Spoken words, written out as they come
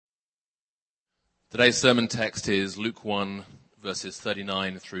Today's sermon text is Luke 1, verses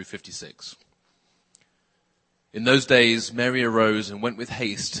 39 through 56. In those days, Mary arose and went with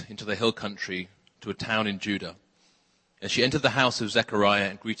haste into the hill country to a town in Judah. And she entered the house of Zechariah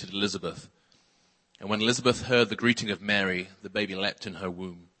and greeted Elizabeth. And when Elizabeth heard the greeting of Mary, the baby leapt in her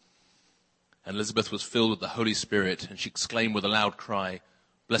womb. And Elizabeth was filled with the Holy Spirit, and she exclaimed with a loud cry,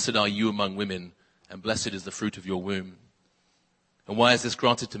 "Blessed are you among women, and blessed is the fruit of your womb. And why is this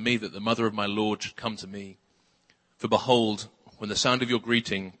granted to me, that the mother of my Lord should come to me? For behold, when the sound of your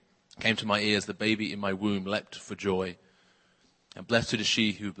greeting came to my ears, the baby in my womb leapt for joy. And blessed is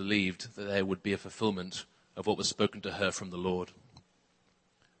she who believed that there would be a fulfillment of what was spoken to her from the Lord.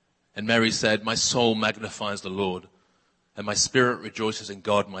 And Mary said, My soul magnifies the Lord, and my spirit rejoices in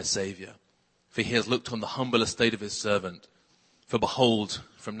God my Saviour. For he has looked on the humble estate of his servant. For behold,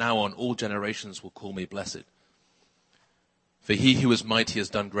 from now on all generations will call me blessed. For he who is mighty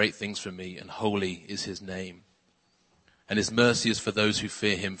has done great things for me, and holy is his name. And his mercy is for those who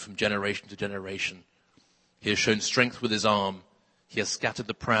fear him from generation to generation. He has shown strength with his arm. He has scattered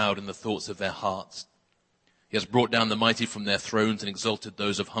the proud in the thoughts of their hearts. He has brought down the mighty from their thrones and exalted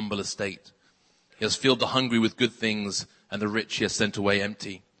those of humble estate. He has filled the hungry with good things, and the rich he has sent away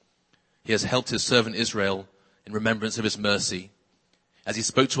empty. He has helped his servant Israel in remembrance of his mercy, as he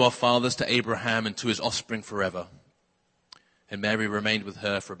spoke to our fathers, to Abraham, and to his offspring forever. And Mary remained with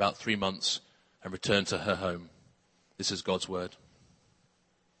her for about 3 months and returned to her home. This is God's word.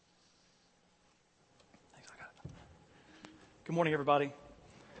 Good morning, everybody.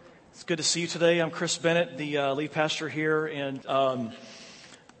 It's good to see you today. I'm Chris Bennett, the lead pastor here, and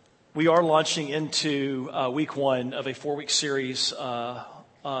we are launching into week 1 of a 4-week series for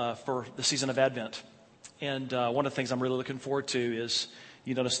the season of Advent. And one of the things I'm really looking forward to is,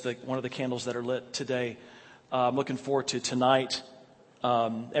 you notice that one of the candles that are lit today. I'm looking forward to tonight.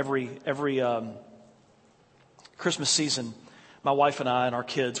 Every Christmas season, my wife and I and our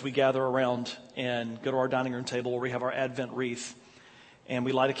kids, we gather around and go to our dining room table where we have our Advent wreath, and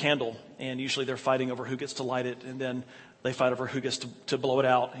we light a candle. And usually they're fighting over who gets to light it, and then they fight over who gets to blow it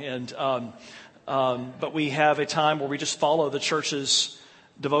out. And but we have a time where we just follow the church's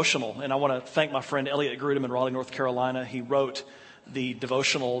devotional. And I want to thank my friend Elliot Grudem in Raleigh, North Carolina. He wrote the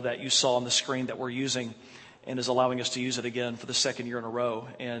devotional that you saw on the screen that we're using, and is allowing us to use it again for the second year in a row.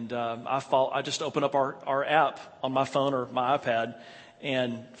 And I just open up our app on my phone or my iPad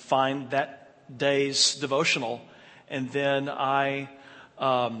and find that day's devotional. And then I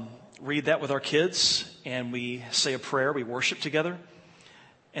read that with our kids, and we say a prayer, we worship together,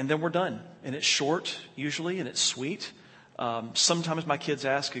 and then we're done. And it's short, usually, and it's sweet. Sometimes my kids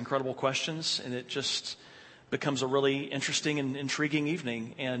ask incredible questions, and it just becomes a really interesting and intriguing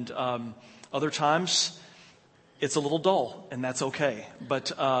evening. And other times, it's a little dull, and that's okay.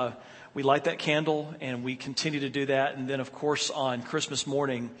 But we light that candle, and we continue to do that. And then, of course, on Christmas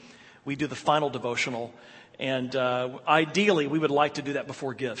morning, we do the final devotional. And ideally, we would like to do that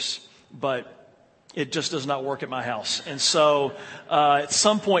before gifts, but it just does not work at my house. And so at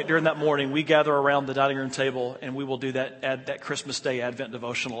some point during that morning, we gather around the dining room table, and we will do that Christmas Day Advent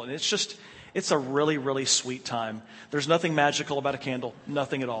devotional. And it's a really, really sweet time. There's nothing magical about a candle,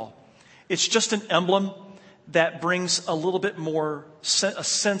 nothing at all. It's just an emblem that brings a little bit more a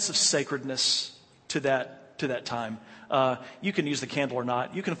sense of sacredness to that time. You can use the candle or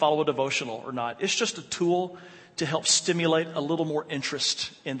not. You can follow a devotional or not. It's just a tool to help stimulate a little more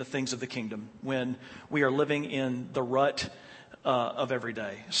interest in the things of the kingdom when we are living in the rut of every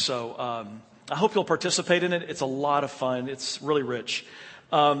day. So I hope you'll participate in it. It's a lot of fun. It's really rich.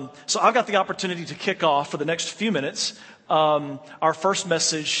 So I've got the opportunity to kick off for the next few minutes our first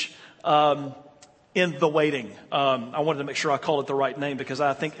message in the waiting. I wanted to make sure I called it the right name, because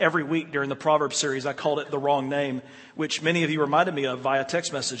I think every week during the Proverbs series I called it the wrong name, which many of you reminded me of via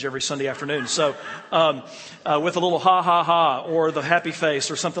text message every Sunday afternoon. So with a little ha ha ha, or the happy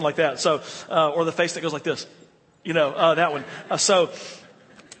face, or something like that. So or the face that goes like this, that one.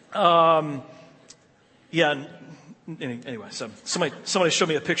 Yeah. Anyway, so somebody showed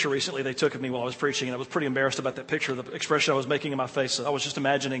me a picture recently they took of me while I was preaching, and I was pretty embarrassed about that picture, the expression I was making in my face. So I was just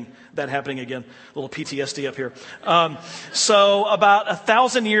imagining that happening again. A little PTSD up here. So about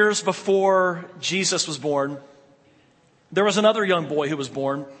 1,000 years before Jesus was born, there was another young boy who was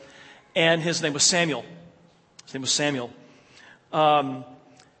born, and his name was Samuel.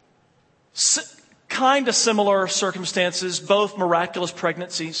 Kind of similar circumstances, both miraculous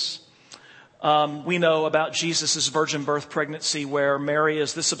pregnancies. We know about Jesus' virgin birth pregnancy, where Mary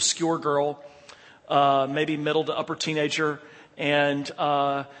is this obscure girl, maybe middle to upper teenager, and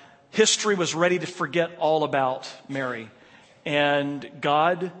history was ready to forget all about Mary. And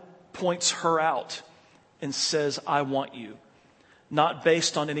God points her out and says, I want you, not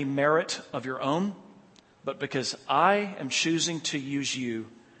based on any merit of your own, but because I am choosing to use you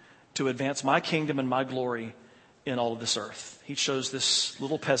to advance my kingdom and my glory in all of this earth. He chose this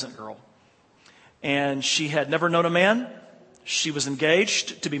little peasant girl. And she had never known a man. She was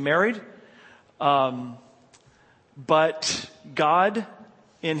engaged to be married. But God,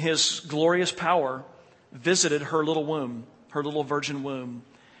 in his glorious power, visited her little womb, her little virgin womb,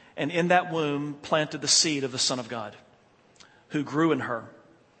 and in that womb planted the seed of the Son of God, who grew in her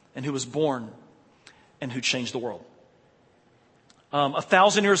and who was born and who changed the world.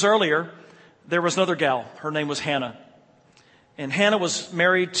 1,000 years earlier, there was another gal. Her name was Hannah. And Hannah was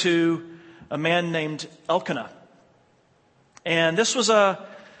married to a man named Elkanah. And this was an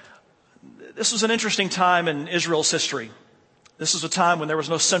interesting time in Israel's history. This was a time when there was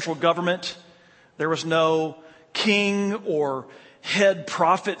no central government. There was no king or head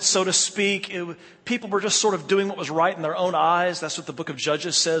prophet, so to speak. People were just sort of doing what was right in their own eyes. That's what the book of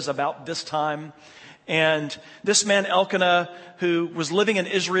Judges says about this time. And this man Elkanah, who was living in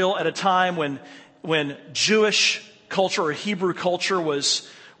Israel at a time when Jewish culture or Hebrew culture was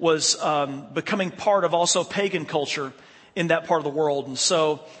becoming part of also pagan culture in that part of the world. And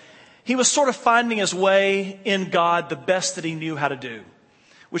so he was sort of finding his way in God the best that he knew how to do,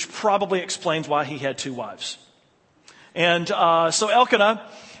 which probably explains why he had 2 wives. And so Elkanah,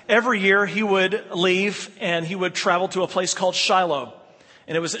 every year he would leave and he would travel to a place called Shiloh.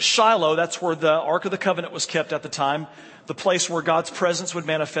 And it was at Shiloh, that's where the Ark of the Covenant was kept at the time, the place where God's presence would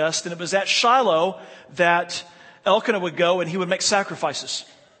manifest. And it was at Shiloh that Elkanah would go and he would make sacrifices.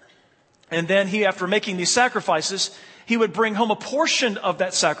 And then after making these sacrifices, he would bring home a portion of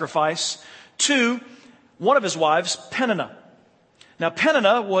that sacrifice to one of his wives, Peninnah. Now,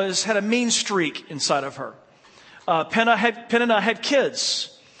 Peninnah had a mean streak inside of her. Peninnah had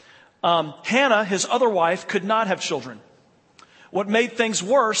kids. Hannah, his other wife, could not have children. What made things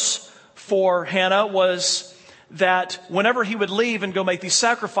worse for Hannah was that whenever he would leave and go make these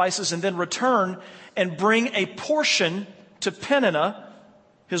sacrifices and then return and bring a portion to Peninnah,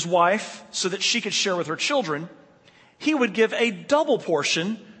 his wife, so that she could share with her children, he would give a double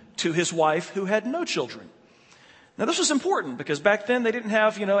portion to his wife who had no children. Now, this was important because back then they didn't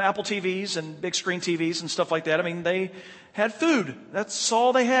have, Apple TVs and big screen TVs and stuff like that. I mean, they had food. That's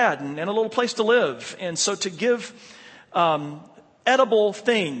all they had, and a little place to live. And so to give edible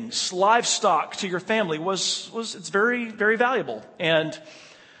things, livestock to your family it's very, very valuable. And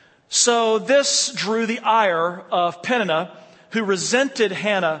so this drew the ire of Peninnah, who resented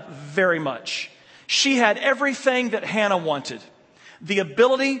Hannah very much. She had everything that Hannah wanted. The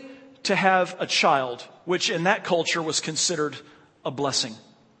ability to have a child, which in that culture was considered a blessing.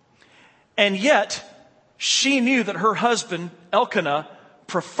 And yet, she knew that her husband, Elkanah,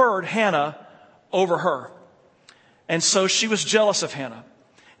 preferred Hannah over her. And so she was jealous of Hannah.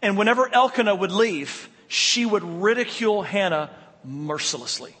 And whenever Elkanah would leave, she would ridicule Hannah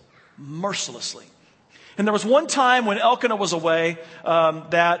mercilessly. Mercilessly. And there was one time when Elkanah was away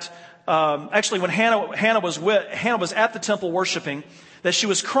actually when Hannah was at the temple worshiping, that she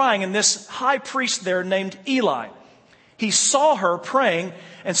was crying, and this high priest there named Eli, he saw her praying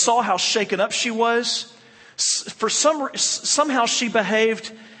and saw how shaken up she was. Somehow she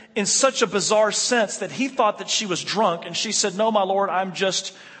behaved in such a bizarre sense that he thought that she was drunk, and she said, "No, my Lord, I'm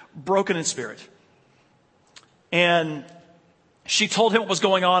just broken in spirit." And she told him what was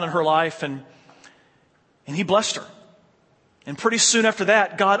going on in her life, and he blessed her. And pretty soon after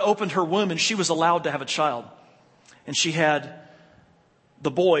that, God opened her womb and she was allowed to have a child. And she had the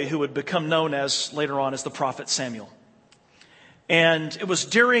boy who would become known as, later on, as the prophet Samuel. And it was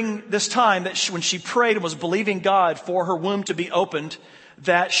during this time that when she prayed and was believing God for her womb to be opened,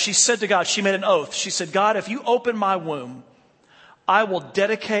 that she said to God, she made an oath. She said, "God, if you open my womb, I will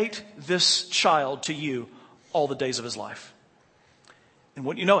dedicate this child to you all the days of his life." And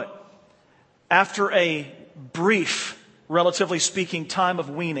wouldn't you know it, after a brief, relatively speaking, time of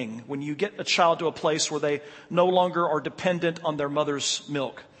weaning, when you get a child to a place where they no longer are dependent on their mother's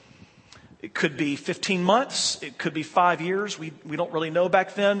milk, it could be 15 months. It could be 5 years. We don't really know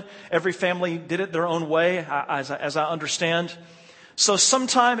back then. Every family did it their own way, as I understand. So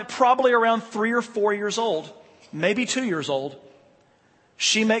sometime, probably around 3 or 4 years old, maybe 2 years old,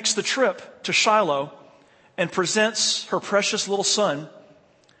 she makes the trip to Shiloh and presents her precious little son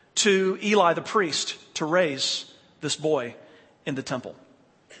to Eli the priest to raise this boy in the temple.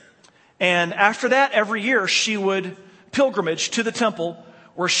 And after that, every year she would pilgrimage to the temple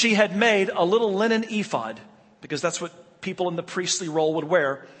where she had made a little linen ephod, because that's what people in the priestly role would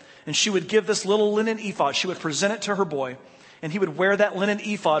wear. And she would give this little linen ephod. She would present it to her boy, And he would wear that linen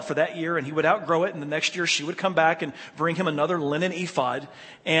ephod for that year, and he would outgrow it, and the next year she would come back and bring him another linen ephod.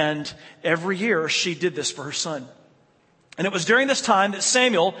 And every year she did this for her son. And it was during this time that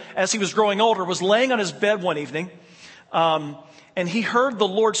Samuel, as he was growing older, was laying on his bed one evening, and he heard the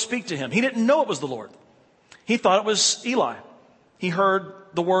Lord speak to him. He didn't know it was the Lord. He thought it was Eli. He heard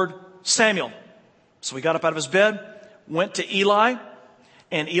the word Samuel. So he got up out of his bed, went to Eli,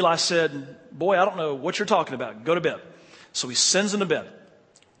 and Eli said, "Boy, I don't know what you're talking about. Go to bed." So he sends him to bed.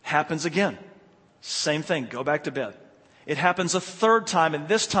 Happens again. Same thing. Go back to bed. It happens a third time, and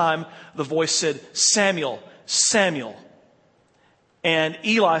this time the voice said, "Samuel, Samuel." And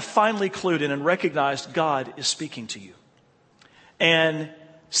Eli finally clued in and recognized God is speaking to you. And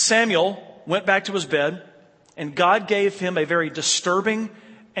Samuel went back to his bed, and God gave him a very disturbing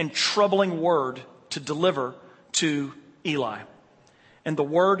and troubling word to deliver to Eli. And the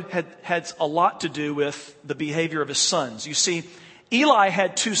word had a lot to do with the behavior of his sons. You see, Eli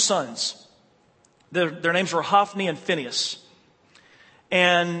had two sons. Their names were Hophni and Phinehas.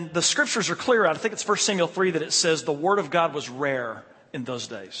 And the scriptures are clear. I think it's 1 Samuel 3 that it says the word of God was rare in those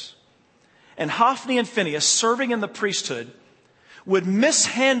days. And Hophni and Phinehas, serving in the priesthood, would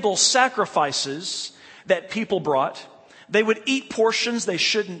mishandle sacrifices that people brought. They would eat portions they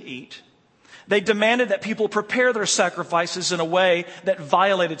shouldn't eat. They demanded that people prepare their sacrifices in a way that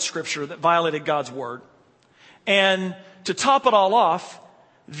violated Scripture, that violated God's Word. And to top it all off,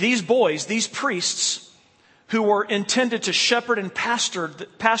 these boys, these priests, who were intended to shepherd and pastor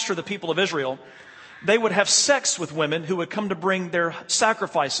the people of Israel, they would have sex with women who would come to bring their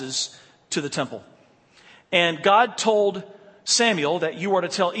sacrifices to the temple. And God told Samuel that you are to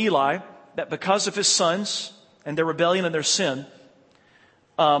tell Eli that because of his sons and their rebellion and their sin,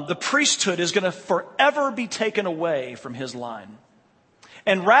 the priesthood is going to forever be taken away from his line.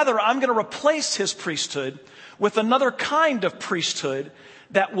 And rather, I'm going to replace his priesthood with another kind of priesthood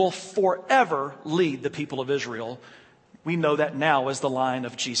that will forever lead the people of Israel. We know that now as the line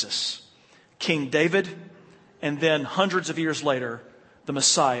of Jesus, King David, and then hundreds of years later, the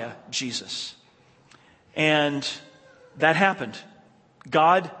Messiah, Jesus. And that happened.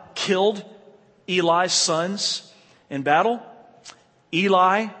 God killed Eli's sons in battle.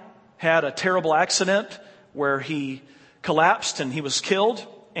 Eli had a terrible accident where he collapsed and he was killed,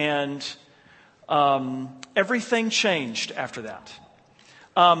 and everything changed after that.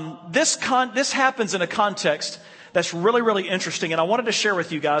 This happens in a context that's really, really interesting, and I wanted to share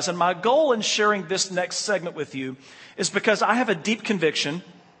with you guys. And my goal in sharing this next segment with you is because I have a deep conviction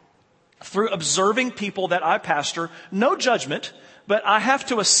through observing people that I pastor, no judgment, but I have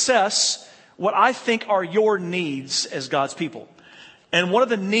to assess what I think are your needs as God's people. And one of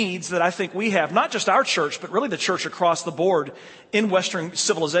the needs that I think we have, not just our church, but really the church across the board in Western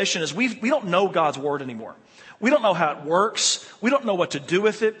civilization, is we don't know God's Word anymore. We don't know how it works. We don't know what to do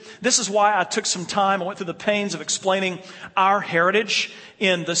with it. This is why I took some time. I went through the pains of explaining our heritage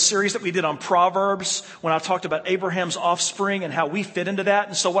in the series that we did on Proverbs when I talked about Abraham's offspring and how we fit into that.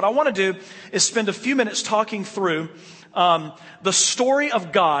 And so what I want to do is spend a few minutes talking through the story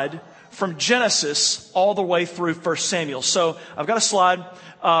of God from Genesis all the way through 1 Samuel. So I've got a slide.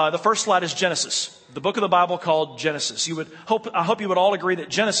 The first slide is Genesis, the book of the Bible called Genesis. I hope you would all agree that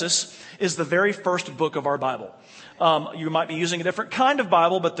Genesis is the very first book of our Bible. You might be using a different kind of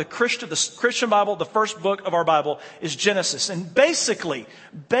Bible, but the Christian Bible, the first book of our Bible, is Genesis. And basically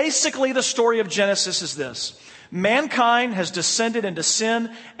the story of Genesis is this. Mankind has descended into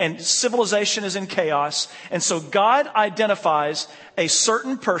sin and civilization is in chaos. And so God identifies a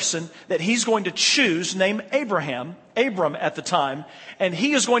certain person that he's going to choose named Abram at the time. And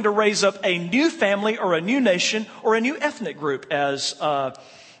he is going to raise up a new family or a new nation or a new ethnic group as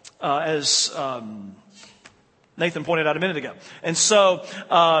Nathan pointed out a minute ago. And so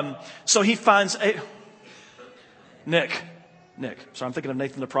he finds Nick. So I'm thinking of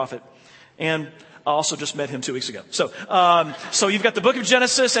Nathan the prophet. And I also just met him 2 weeks ago. So you've got the book of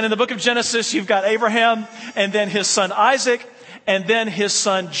Genesis, and in the book of Genesis, you've got Abraham, and then his son Isaac, and then his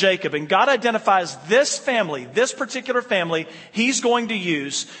son Jacob. And God identifies this family, this particular family, he's going to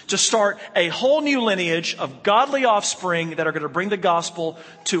use to start a whole new lineage of godly offspring that are going to bring the gospel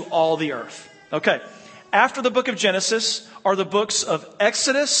to all the earth. Okay. After the book of Genesis are the books of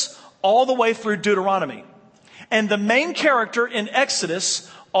Exodus all the way through Deuteronomy. And the main character in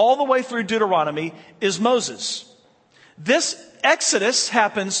Exodus all the way through Deuteronomy is Moses. This Exodus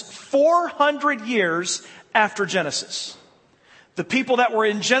happens 400 years after Genesis. The people that were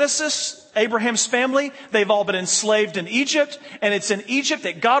in Genesis, Abraham's family, they've all been enslaved in Egypt. And it's in Egypt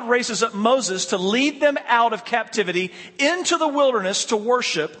that God raises up Moses to lead them out of captivity into the wilderness to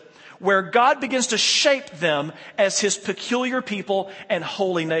worship, where God begins to shape them as his peculiar people and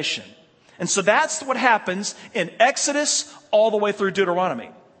holy nation. And so that's what happens in Exodus all the way through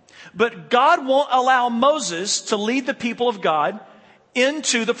Deuteronomy. But God won't allow Moses to lead the people of God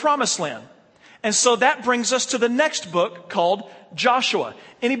into the promised land. And so that brings us to the next book called Joshua.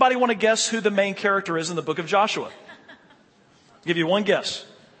 Anybody want to guess who the main character is in the book of Joshua? I'll give you one guess.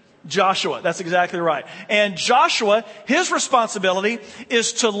 Joshua. That's exactly right. And Joshua, his responsibility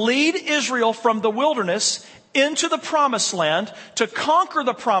is to lead Israel from the wilderness into the promised land, to conquer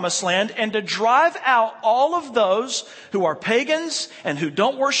the promised land, and to drive out all of those who are pagans and who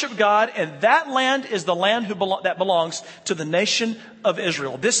don't worship God. And that land is the land that belongs to the nation of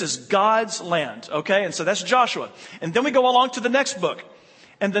Israel. This is God's land. Okay. And so that's Joshua. And then we go along to the next book.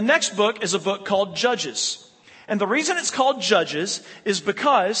 And the next book is a book called Judges. And the reason it's called Judges is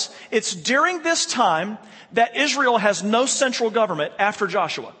because it's during this time that Israel has no central government after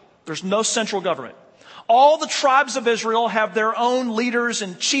Joshua. There's no central government. All the tribes of Israel have their own leaders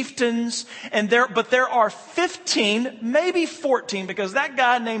and chieftains, but there are 15, maybe 14, because that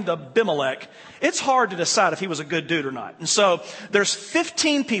guy named Abimelech, it's hard to decide if he was a good dude or not. And so there's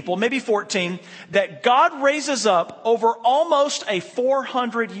 15 people, maybe 14, that God raises up over almost a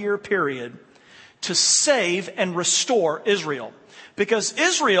 400-year period to save and restore Israel. Because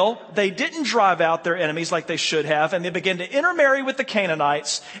Israel, they didn't drive out their enemies like they should have, and they began to intermarry with the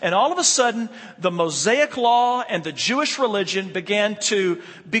Canaanites, and all of a sudden, the Mosaic law and the Jewish religion began to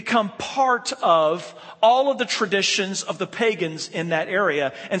become part of all of the traditions of the pagans in that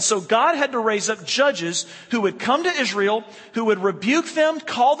area. And so God had to raise up judges who would come to Israel, who would rebuke them,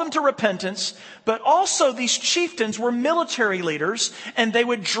 call them to repentance, but also these chieftains were military leaders, and they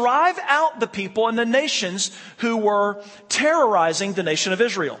would drive out the people and the nations who were terrorizing the nation of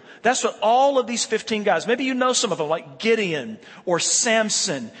Israel. That's what all of these 15 guys, maybe you know some of them, like Gideon or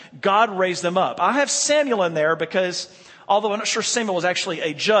Samson, God raised them up. I have Samuel in there because, although I'm not sure Samuel was actually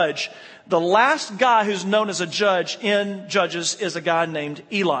a judge, the last guy who's known as a judge in Judges is a guy named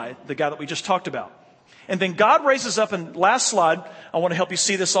Eli, the guy that we just talked about. And then God raises up, and last slide, I want to help you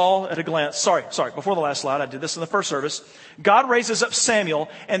see this all at a glance. Sorry, before the last slide, I did this in the first service. God raises up Samuel,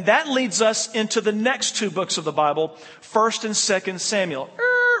 and that leads us into the next two books of the Bible, 1st and 2nd Samuel.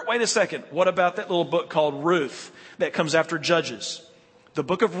 Wait a second, what about that little book called Ruth that comes after Judges? The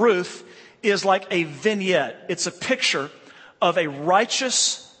book of Ruth is like a vignette. It's a picture of a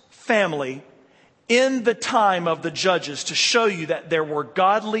righteous family in the time of the Judges to show you that there were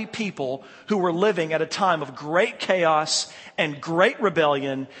godly people who were living at a time of great chaos and great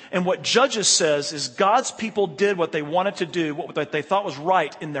rebellion. And what Judges says is God's people did what they wanted to do, what they thought was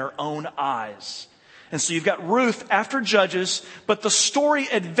right in their own eyes. And so you've got Ruth after Judges, but the story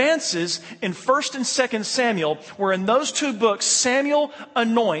advances in 1st and 2nd Samuel, where in those two books, Samuel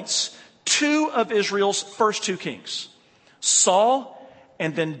anoints two of Israel's first two kings, Saul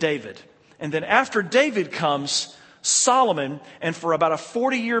and then David. And then after David comes Solomon, and for about a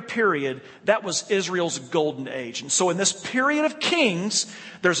 40-year period, that was Israel's golden age. And so in this period of kings,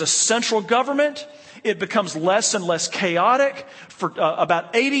 there's a central government. It becomes less and less chaotic. For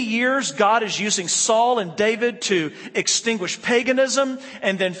about 80 years, God is using Saul and David to extinguish paganism.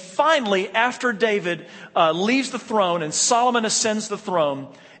 And then finally, after David leaves the throne and Solomon ascends the throne,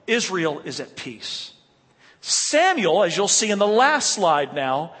 Israel is at peace. Samuel, as you'll see in the last slide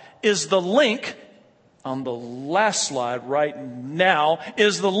now, is the link, on the last slide right now,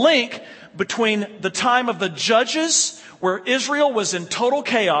 is the link between the time of the Judges, where Israel was in total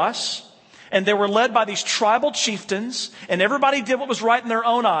chaos, and they were led by these tribal chieftains, and everybody did what was right in their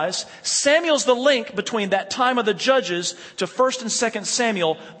own eyes. Samuel's the link between that time of the Judges to 1st and 2nd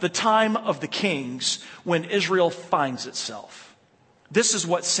Samuel, the time of the kings, when Israel finds itself. This is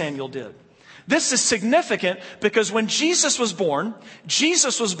what Samuel did. This is significant because when Jesus was born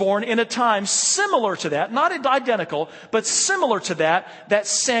in a time similar to that, not identical, but similar to that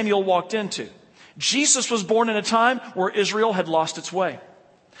Samuel walked into. Jesus was born in a time where Israel had lost its way.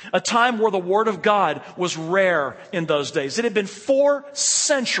 A time where the Word of God was rare in those days. It had been 4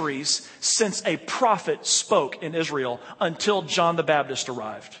 centuries since a prophet spoke in Israel until John the Baptist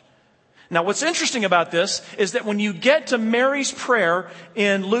arrived. Now, what's interesting about this is that when you get to Mary's prayer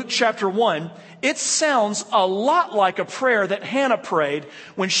in Luke chapter 1, it sounds a lot like a prayer that Hannah prayed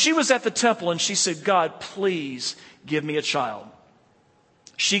when she was at the temple and she said, God, please give me a child.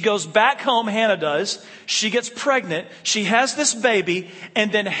 She goes back home, Hannah does. She gets pregnant. She has this baby.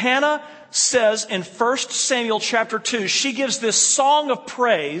 And then Hannah says in 1 Samuel chapter 2, she gives this song of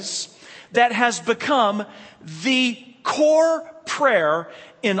praise that has become the core prayer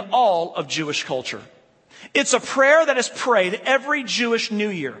in all of Jewish culture. It's a prayer that is prayed every Jewish New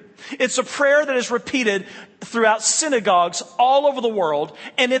Year. It's a prayer that is repeated throughout synagogues all over the world.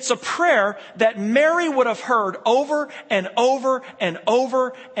 And it's a prayer that Mary would have heard over and over and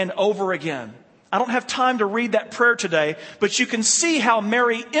over and over again. I don't have time to read that prayer today, but you can see how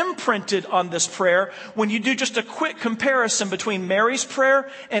Mary imprinted on this prayer when you do just a quick comparison between Mary's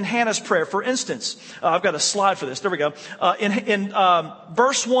prayer and Hannah's prayer. For instance, I've got a slide for this. There we go. In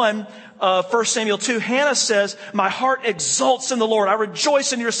verse 1 of 1 Samuel 2, Hannah says, "My heart exults in the Lord. I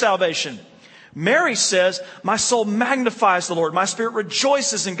rejoice in your salvation." Mary says, "My soul magnifies the Lord. My spirit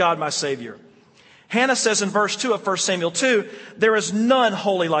rejoices in God, my Savior." Hannah says in verse 2 of 1 Samuel 2, "There is none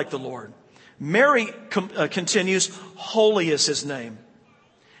holy like the Lord." Mary continues, "Holy is his name."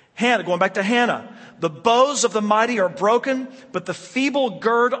 Hannah, going back to Hannah, "The bows of the mighty are broken, but the feeble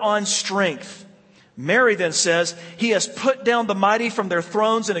gird on strength." Mary then says, "He has put down the mighty from their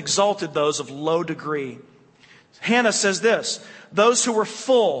thrones and exalted those of low degree." Hannah says this, "Those who were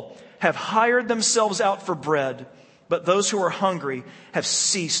full have hired themselves out for bread, but those who are hungry have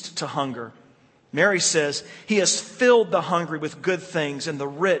ceased to hunger." Mary says, "He has filled the hungry with good things, and the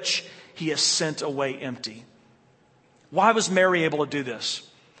rich He has sent away empty." Why was Mary able to do this?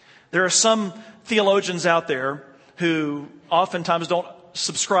 There are some theologians out there who oftentimes don't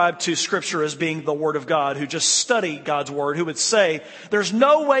subscribe to Scripture as being the Word of God, who just study God's Word, who would say, there's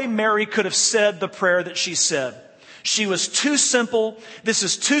no way Mary could have said the prayer that she said. She was too simple. This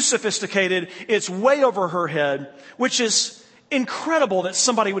is too sophisticated. It's way over her head, which is incredible that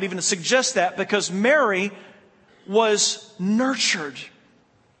somebody would even suggest that, because Mary was nurtured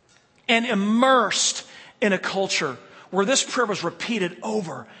and immersed in a culture where this prayer was repeated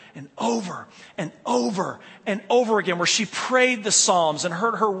over and over and over and over again, where she prayed the Psalms and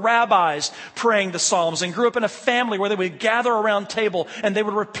heard her rabbis praying the Psalms, and grew up in a family where they would gather around table and they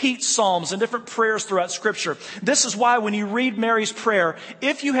would repeat Psalms and different prayers throughout Scripture. This is why when you read Mary's prayer,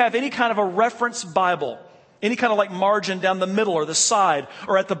 if you have any kind of a reference Bible, any kind of like margin down the middle or the side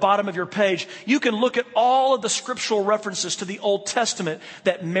or at the bottom of your page, you can look at all of the scriptural references to the Old Testament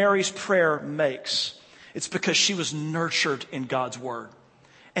that Mary's prayer makes. It's because she was nurtured in God's Word.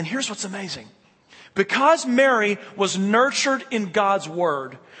 And here's what's amazing. Because Mary was nurtured in God's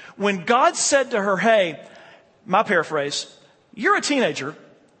Word, when God said to her, "Hey," my paraphrase, "you're a teenager,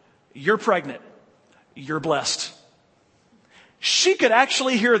 you're pregnant, you're blessed," she could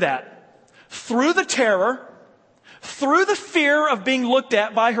actually hear that through the terror, through the fear of being looked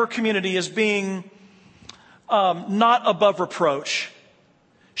at by her community as being not above reproach.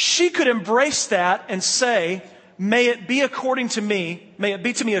 She could embrace that and say, "May it be according to me, may it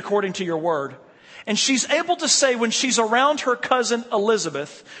be to me according to your word." And she's able to say, when she's around her cousin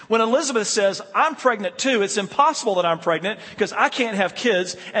Elizabeth, when Elizabeth says, "I'm pregnant too. It's impossible that I'm pregnant because I can't have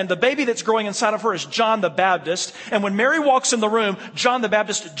kids. And the baby that's growing inside of her is John the Baptist." And when Mary walks in the room, John the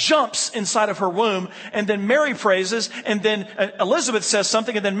Baptist jumps inside of her womb. And then Mary praises. And then Elizabeth says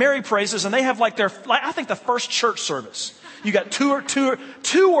something. And then Mary praises. And they have I think the first church service. You got two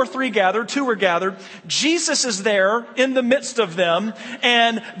or three gathered, two were gathered. Jesus is there in the midst of them,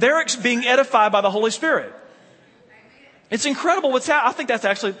 and they're being edified by the Holy Spirit. It's incredible what's happening. I think that's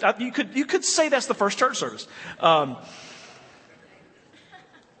actually, you could say that's the first church service. The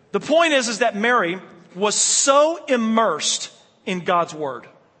point is that Mary was so immersed in God's Word,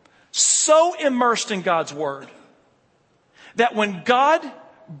 that when God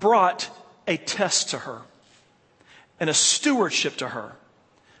brought a test to her, and a stewardship to her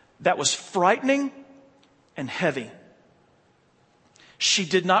that was frightening and heavy, she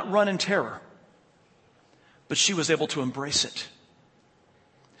did not run in terror, but she was able to embrace it.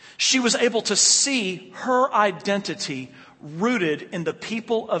 She was able to see her identity rooted in the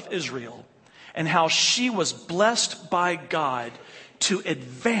people of Israel and how she was blessed by God to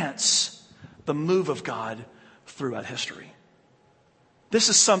advance the move of God throughout history. This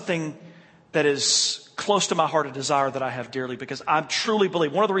is something that is close to my heart, a desire that I have dearly, because I truly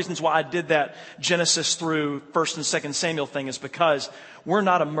believe one of the reasons why I did that Genesis through 1 and 2 Samuel thing is because we're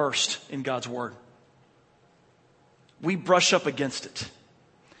not immersed in God's Word. We brush up against it.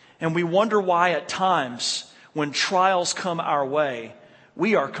 And we wonder why at times when trials come our way,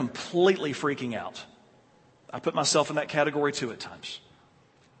 we are completely freaking out. I put myself in that category too at times.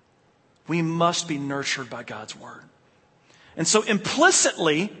 We must be nurtured by God's Word. And so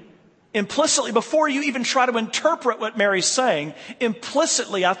implicitly, before you even try to interpret what Mary's saying,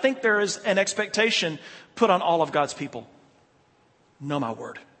 implicitly, I think there is an expectation put on all of God's people. Know my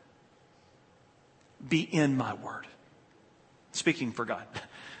word. Be in my word. Speaking for God.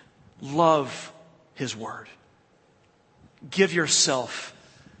 Love His word. Give yourself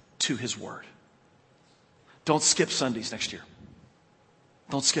to His word. Don't skip Sundays next year.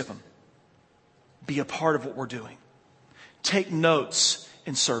 Don't skip them. Be a part of what we're doing. Take notes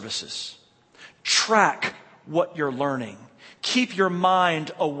in services. Track what you're learning. Keep your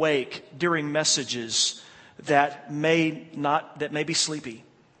mind awake during messages that may be sleepy.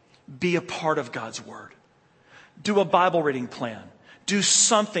 Be a part of God's Word. Do a Bible reading plan. Do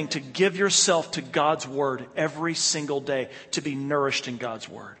something to give yourself to God's Word every single day to be nourished in God's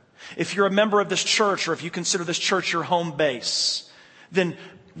Word. If you're a member of this church, or if you consider this church your home base, then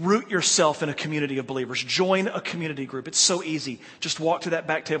root yourself in a community of believers. Join a community group. It's so easy. Just walk to that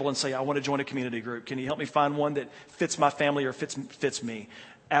back table and say, I want to join a community group. Can you help me find one that fits my family or fits me?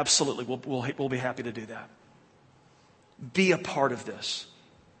 Absolutely. We'll be happy to do that. Be a part of this.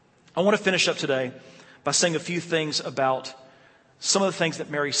 I want to finish up today by saying a few things about some of the things that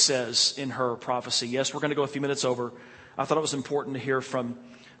Mary says in her prophecy. Yes, we're going to go a few minutes over. I thought it was important to hear from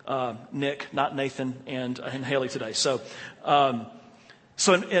Nick, not Nathan, and Haley today.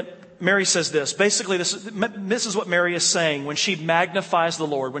 Mary says this. Basically, this is what Mary is saying when she magnifies the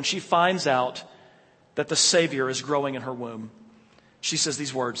Lord, when she finds out that the Savior is growing in her womb. She says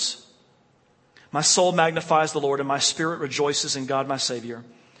these words, "My soul magnifies the Lord, and my spirit rejoices in God my Savior,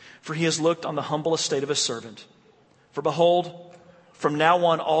 for he has looked on the humble estate of his servant. For behold, from now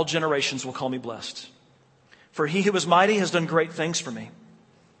on all generations will call me blessed. For he who is mighty has done great things for me,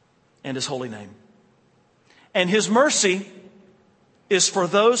 and his holy name. And his mercy is for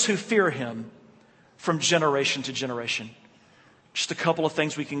those who fear him from generation to generation." Just a couple of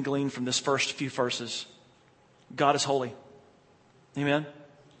things we can glean from this first few verses. God is holy. Amen?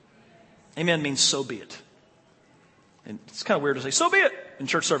 Amen means so be it. And it's kind of weird to say, so be it, in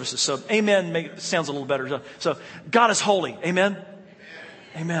church services. So amen sounds a little better. So God is holy. Amen?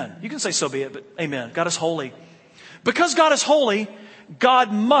 Amen. You can say so be it, but amen. God is holy. Because God is holy,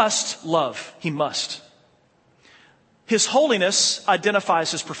 God must love. He must. His holiness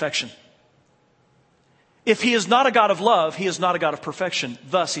identifies his perfection. If he is not a God of love, he is not a God of perfection.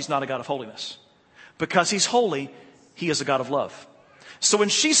 Thus, he's not a God of holiness. Because he's holy, he is a God of love. So when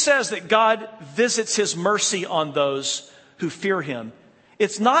she says that God visits his mercy on those who fear him,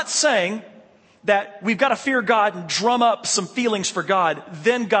 it's not saying that we've got to fear God and drum up some feelings for God,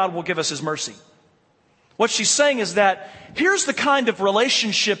 then God will give us his mercy. What she's saying is that here's the kind of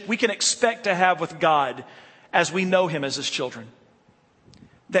relationship we can expect to have with God as we know him as his children.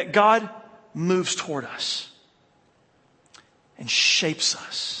 That God moves toward us and shapes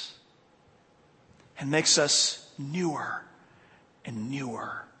us and makes us newer and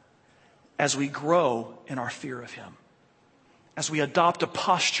newer as we grow in our fear of him, as we adopt a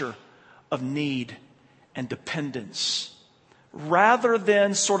posture of need and dependence, rather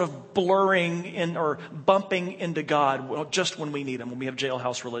than sort of blurring in or bumping into God just when we need him, when we have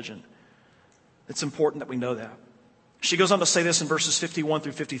jailhouse religion. It's important that we know that. She goes on to say this in verses 51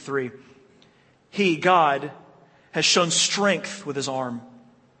 through 53. He, God, has shown strength with his arm.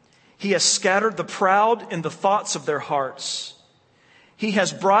 He has scattered the proud in the thoughts of their hearts. He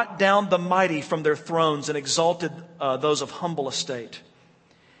has brought down the mighty from their thrones and exalted those of humble estate.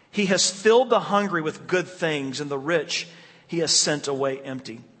 He has filled the hungry with good things, and the rich he has sent away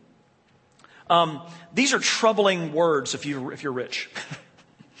empty. These are troubling words if you're rich.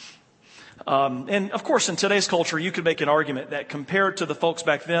 And of course, in today's culture, you could make an argument that compared to the folks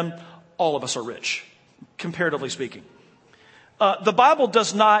back then, all of us are rich, comparatively speaking. The Bible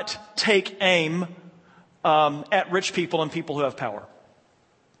does not take aim at rich people and people who have power.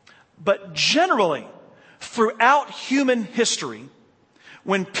 But generally, throughout human history,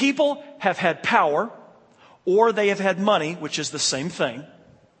 when people have had power or they have had money, which is the same thing,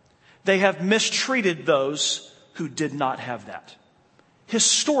 they have mistreated those who did not have that.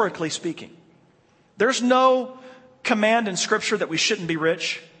 Historically speaking, there's no command in Scripture that we shouldn't be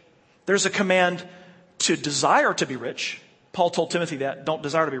rich. There's a command to desire to be rich. Paul told Timothy that, don't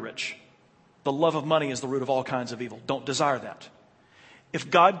desire to be rich. The love of money is the root of all kinds of evil. Don't desire that. If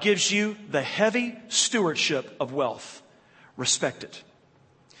God gives you the heavy stewardship of wealth, respect it.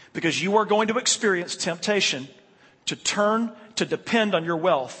 Because you are going to experience temptation to depend on your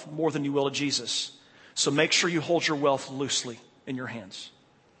wealth more than you will of Jesus. So make sure you hold your wealth loosely in your hands.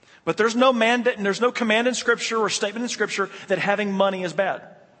 But there's no mandate and there's no command in Scripture or statement in Scripture that having money is bad.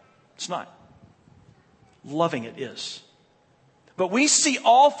 It's not. Loving it is. But we see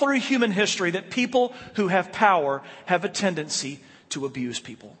all through human history that people who have power have a tendency to abuse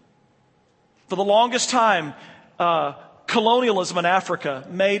people. For the longest time, colonialism in Africa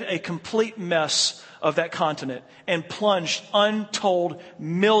made a complete mess of that continent and plunged untold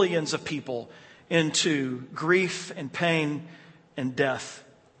millions of people into grief and pain and death.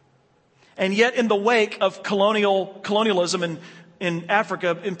 And yet in the wake of colonialism in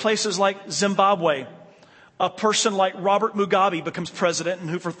Africa, in places like Zimbabwe, a person like Robert Mugabe becomes president, and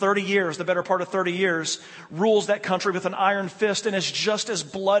who for 30 years, the better part of 30 years, rules that country with an iron fist and is just as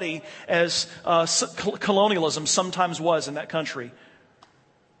bloody as colonialism sometimes was in that country.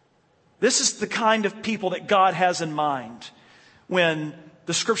 This is the kind of people that God has in mind when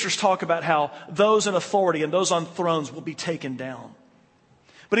the scriptures talk about how those in authority and those on thrones will be taken down.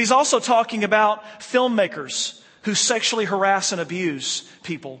 But he's also talking about filmmakers who sexually harass and abuse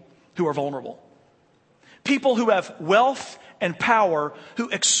people who are vulnerable. People who have wealth and power who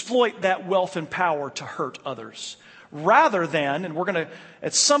exploit that wealth and power to hurt others. Rather than, and we're going to,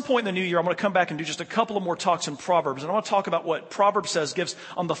 at some point in the new year, I'm going to come back and do just a couple of more talks in Proverbs. And I want to talk about what Proverbs says gives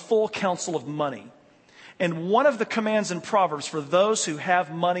on the full counsel of money. And one of the commands in Proverbs for those who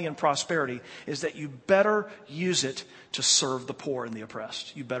have money and prosperity is that you better use it to serve the poor and the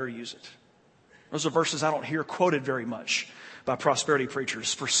oppressed. You better use it. Those are verses I don't hear quoted very much by prosperity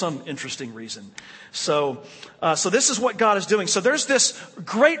preachers for some interesting reason. So this is what God is doing. So there's this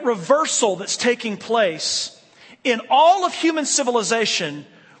great reversal that's taking place in all of human civilization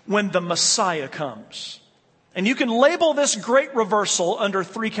when the Messiah comes. And you can label this great reversal under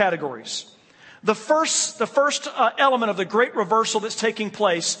three categories. The first element of the great reversal that's taking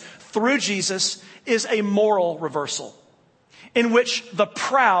place through Jesus is a moral reversal in which the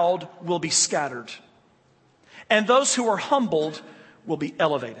proud will be scattered and those who are humbled will be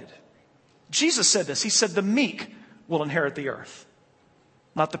elevated. Jesus said this. He said, the meek will inherit the earth.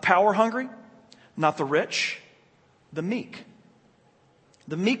 Not the power hungry, not the rich, the meek.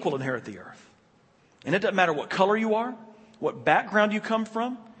 The meek will inherit the earth. And it doesn't matter what color you are, what background you come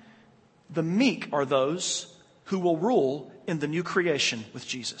from. The meek are those who will rule in the new creation with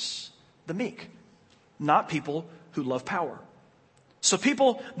Jesus. The meek, not people who love power. So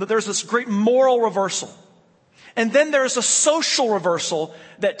there's this great moral reversal. And then there's a social reversal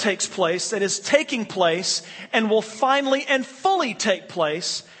that takes place, that is taking place and will finally and fully take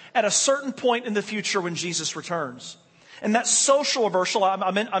place at a certain point in the future when Jesus returns. And that social reversal,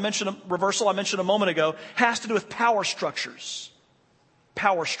 I mentioned a moment ago, has to do with power structures.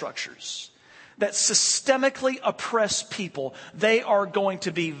 Power structures that systemically oppress people. They are going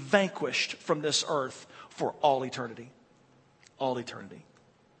to be vanquished from this earth for all eternity. All eternity.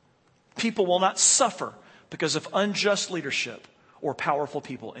 People will not suffer because of unjust leadership or powerful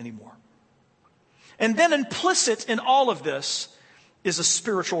people anymore. And then implicit in all of this is a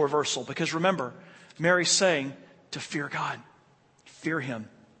spiritual reversal. Because remember, Mary's saying to fear God. Fear Him.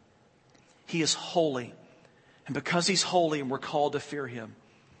 He is holy. And because He's holy and we're called to fear Him,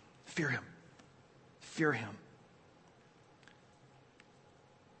 fear Him. Fear Him.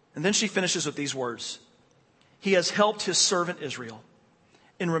 And then she finishes with these words. He has helped His servant Israel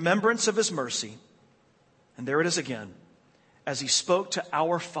in remembrance of His mercy. And there it is again. As He spoke to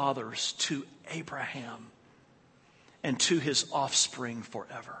our fathers, to Abraham, and to his offspring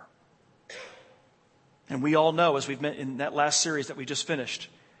forever. And we all know, as we've met in that last series that we just finished,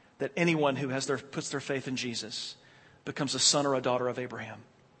 that anyone who puts their faith in Jesus becomes a son or a daughter of Abraham.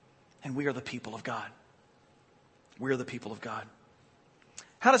 And we are the people of God. We are the people of God.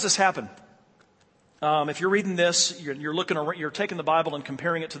 How does this happen? If you're reading this, you're taking the Bible and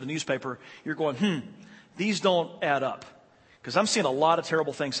comparing it to the newspaper, you're going, these don't add up. Because I'm seeing a lot of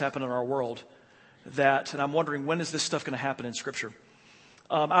terrible things happen in our world and I'm wondering, when is this stuff going to happen in Scripture?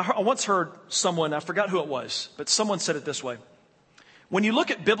 I once heard someone, I forgot who it was, but someone said it this way. When you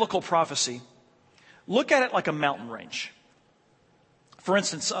look at biblical prophecy, look at it like a mountain range. For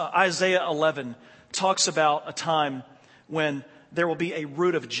instance, Isaiah 11 talks about a time when there will be a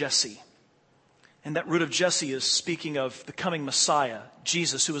root of Jesse. And that root of Jesse is speaking of the coming Messiah,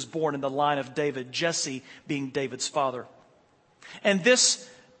 Jesus, who was born in the line of David, Jesse being David's father. And this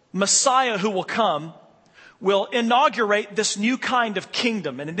Messiah who will come will inaugurate this new kind of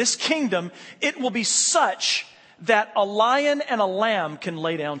kingdom. And in this kingdom, it will be such that a lion and a lamb can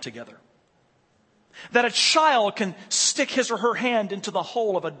lay down together. That a child can stick his or her hand into the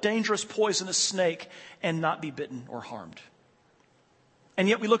hole of a dangerous poisonous snake and not be bitten or harmed. And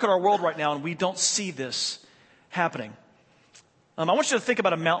yet we look at our world right now and we don't see this happening. I want you to think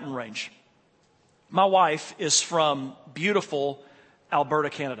about a mountain range. My wife is from beautiful Alberta,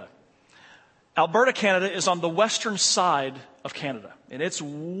 Canada. Alberta, Canada is on the western side of Canada, and it's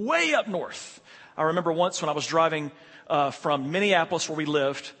way up north. I remember once when I was driving from Minneapolis, where we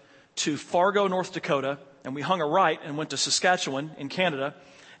lived, to Fargo, North Dakota, and we hung a right and went to Saskatchewan in Canada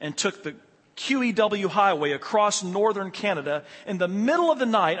and took the QEW highway across northern Canada. In the middle of the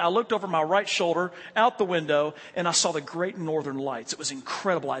night, I looked over my right shoulder out the window and I saw the Great Northern Lights. It was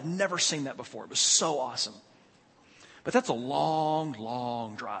incredible. I'd never seen that before. It was so awesome. But that's a long,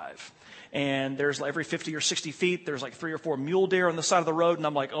 long drive. And there's every 50 or 60 feet, there's like 3 or 4 mule deer on the side of the road. And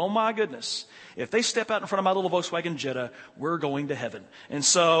I'm like, oh my goodness, if they step out in front of my little Volkswagen Jetta, we're going to heaven. And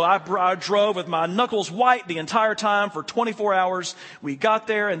so I drove with my knuckles white the entire time for 24 hours. We got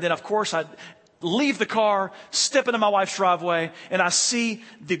there. And then, of course, I'd leave the car, step into my wife's driveway, and I see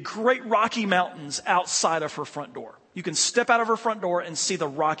the Great Rocky Mountains outside of her front door. You can step out of her front door and see the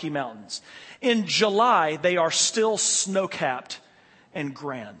Rocky Mountains. In July, they are still snow-capped and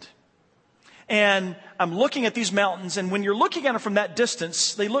grand. And I'm looking at these mountains, and when you're looking at them from that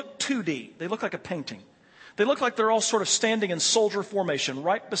distance, they look 2D. They look like a painting. They look like they're all sort of standing in soldier formation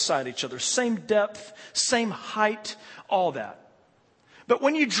right beside each other. Same depth, same height, all that. But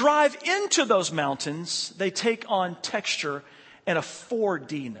when you drive into those mountains, they take on texture and a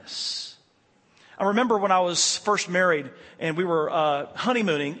 4D-ness. I remember when I was first married and we were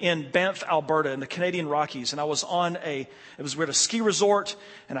honeymooning in Banff, Alberta in the Canadian Rockies. And I was we were at a ski resort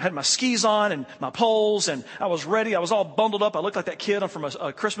and I had my skis on and my poles and I was ready. I was all bundled up. I looked like that kid from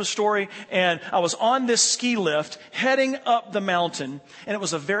a Christmas Story. And I was on this ski lift heading up the mountain. And it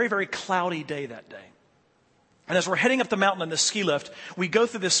was a very, very cloudy day that day. And as we're heading up the mountain on this ski lift, we go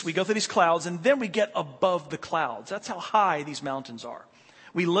through these clouds and then we get above the clouds. That's how high these mountains are.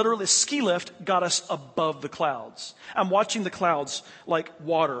 The ski lift got us above the clouds. I'm watching the clouds like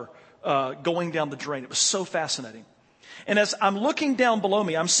water going down the drain. It was so fascinating. And as I'm looking down below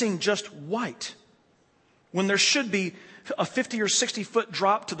me, I'm seeing just white when there should be a 50 or 60 foot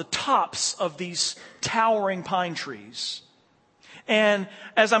drop to the tops of these towering pine trees. And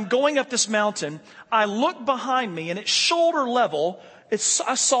as I'm going up this mountain, I look behind me and at shoulder level,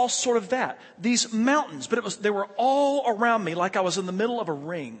 I saw sort of these mountains, but they were all around me like I was in the middle of a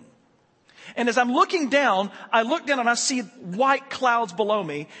ring. And as I'm looking down, I look down and I see white clouds below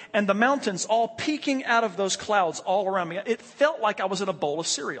me and the mountains all peeking out of those clouds all around me. It felt like I was in a bowl of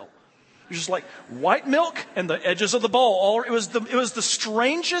cereal. It was just like white milk and the edges of the bowl. It was the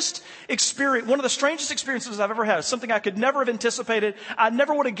strangest experience, one of the strangest experiences I've ever had. It's something I could never have anticipated. I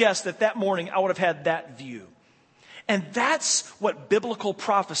never would have guessed that morning I would have had that view. And that's what biblical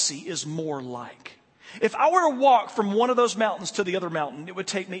prophecy is more like. If I were to walk from one of those mountains to the other mountain, it would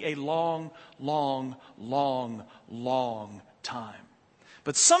take me a long, long, long, long time.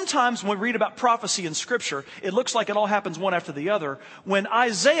 But sometimes when we read about prophecy in Scripture, it looks like it all happens one after the other. When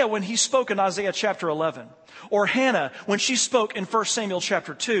he spoke in Isaiah chapter 11, or Hannah, when she spoke in 1 Samuel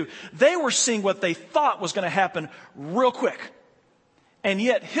chapter 2, they were seeing what they thought was going to happen real quick. And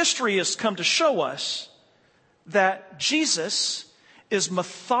yet history has come to show us that Jesus is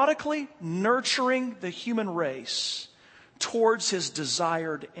methodically nurturing the human race towards his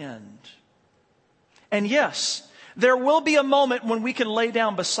desired end. And yes, there will be a moment when we can lay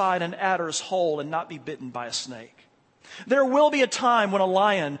down beside an adder's hole and not be bitten by a snake. There will be a time when a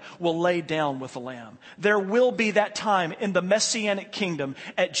lion will lay down with a lamb. There will be that time in the Messianic kingdom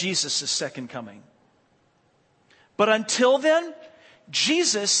at Jesus' second coming. But until then,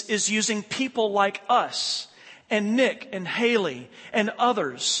 Jesus is using people like us and Nick and Haley and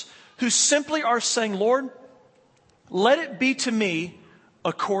others who simply are saying, Lord, let it be to me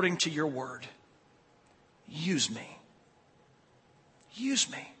according to your word. Use me. Use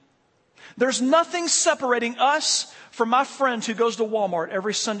me. There's nothing separating us from my friend who goes to Walmart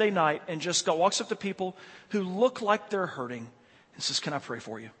every Sunday night and just walks up to people who look like they're hurting and says, can I pray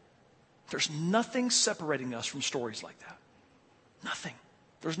for you? There's nothing separating us from stories like that. Nothing.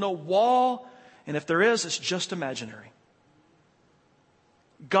 There's no wall. And if there is, it's just imaginary.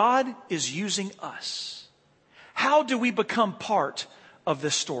 God is using us. How do we become part of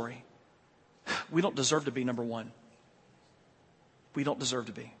this story? We don't deserve to be number one. We don't deserve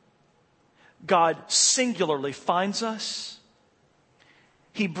to be. God singularly finds us.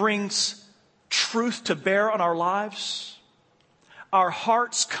 He brings truth to bear on our lives. Our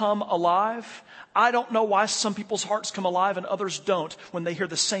hearts come alive. I don't know why some people's hearts come alive and others don't when they hear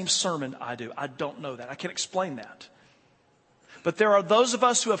the same sermon I do. I don't know that. I can't explain that. But there are those of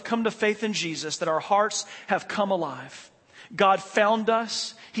us who have come to faith in Jesus that our hearts have come alive. God found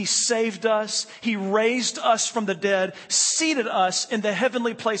us. He saved us. He raised us from the dead, seated us in the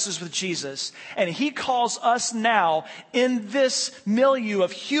heavenly places with Jesus. And He calls us now in this milieu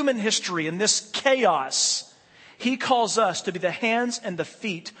of human history, in this chaos. He calls us to be the hands and the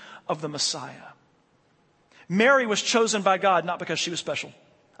feet of the Messiah. Mary was chosen by God not because she was special.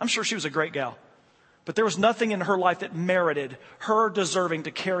 I'm sure she was a great gal. But there was nothing in her life that merited her deserving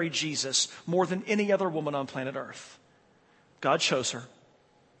to carry Jesus more than any other woman on planet Earth. God chose her.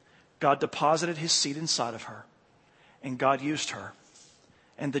 God deposited his seed inside of her. And God used her.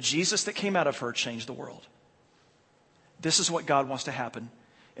 And the Jesus that came out of her changed the world. This is what God wants to happen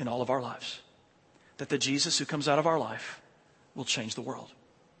in all of our lives. That the Jesus who comes out of our life will change the world.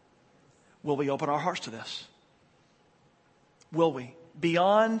 Will we open our hearts to this? Will we?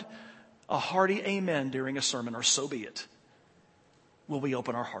 Beyond a hearty amen during a sermon, or so be it, will we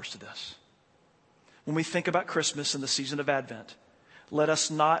open our hearts to this? When we think about Christmas and the season of Advent, let us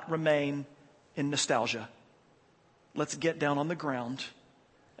not remain in nostalgia. Let's get down on the ground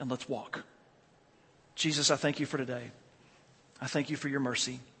and let's walk. Jesus, I thank you for today. I thank you for your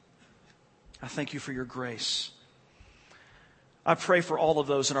mercy. I thank you for your grace. I pray for all of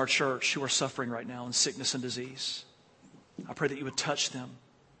those in our church who are suffering right now in sickness and disease. I pray that you would touch them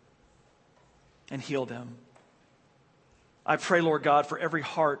and heal them. I pray, Lord God, for every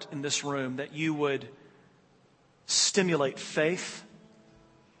heart in this room that you would stimulate faith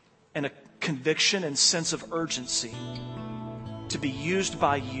and a conviction and sense of urgency to be used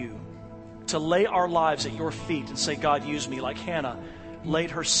by you, to lay our lives at your feet and say, God, use me, like Hannah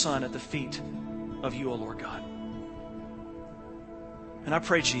laid her son at the feet of you, O Lord God. And I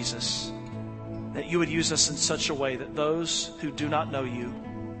pray, Jesus, that you would use us in such a way that those who do not know you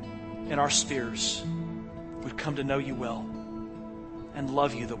in our spheres would come to know you well and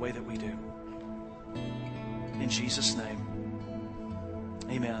love you the way that we do. In Jesus' name,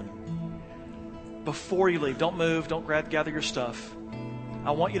 amen. Before you leave, don't move, don't gather your stuff.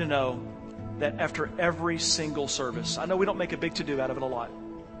 I want you to know that after every single service, I know we don't make a big to-do out of it a lot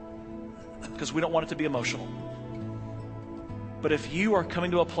because we don't want it to be emotional. But if you are coming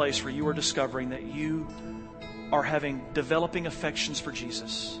to a place where you are discovering that you are developing affections for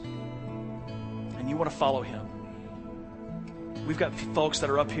Jesus and you want to follow him, we've got folks that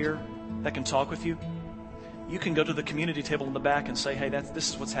are up here that can talk with you. You can go to the community table in the back and say, hey, this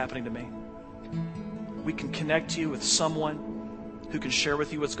is what's happening to me. We can connect you with someone who can share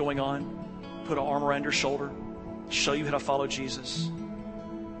with you what's going on, put an arm around your shoulder, show you how to follow Jesus.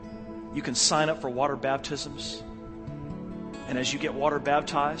 You can sign up for water baptisms. And as you get water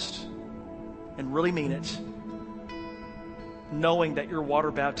baptized, and really mean it, knowing that your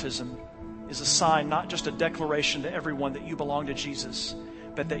water baptism is a sign, not just a declaration to everyone that you belong to Jesus,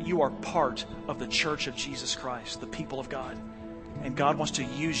 but that you are part of the church of Jesus Christ, the people of God. And God wants to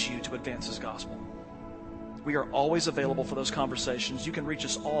use you to advance his gospel. We are always available for those conversations. You can reach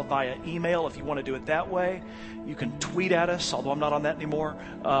us all via email if you want to do it that way. You can tweet at us, although I'm not on that anymore.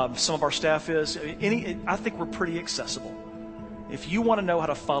 Some of our staff is. I think we're pretty accessible. If you want to know how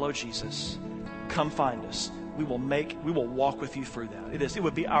to follow Jesus, come find us. We will walk with you through that. It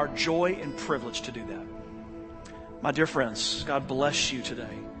would be our joy and privilege to do that. My dear friends, God bless you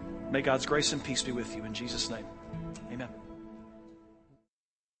today. May God's grace and peace be with you in Jesus' name. Amen.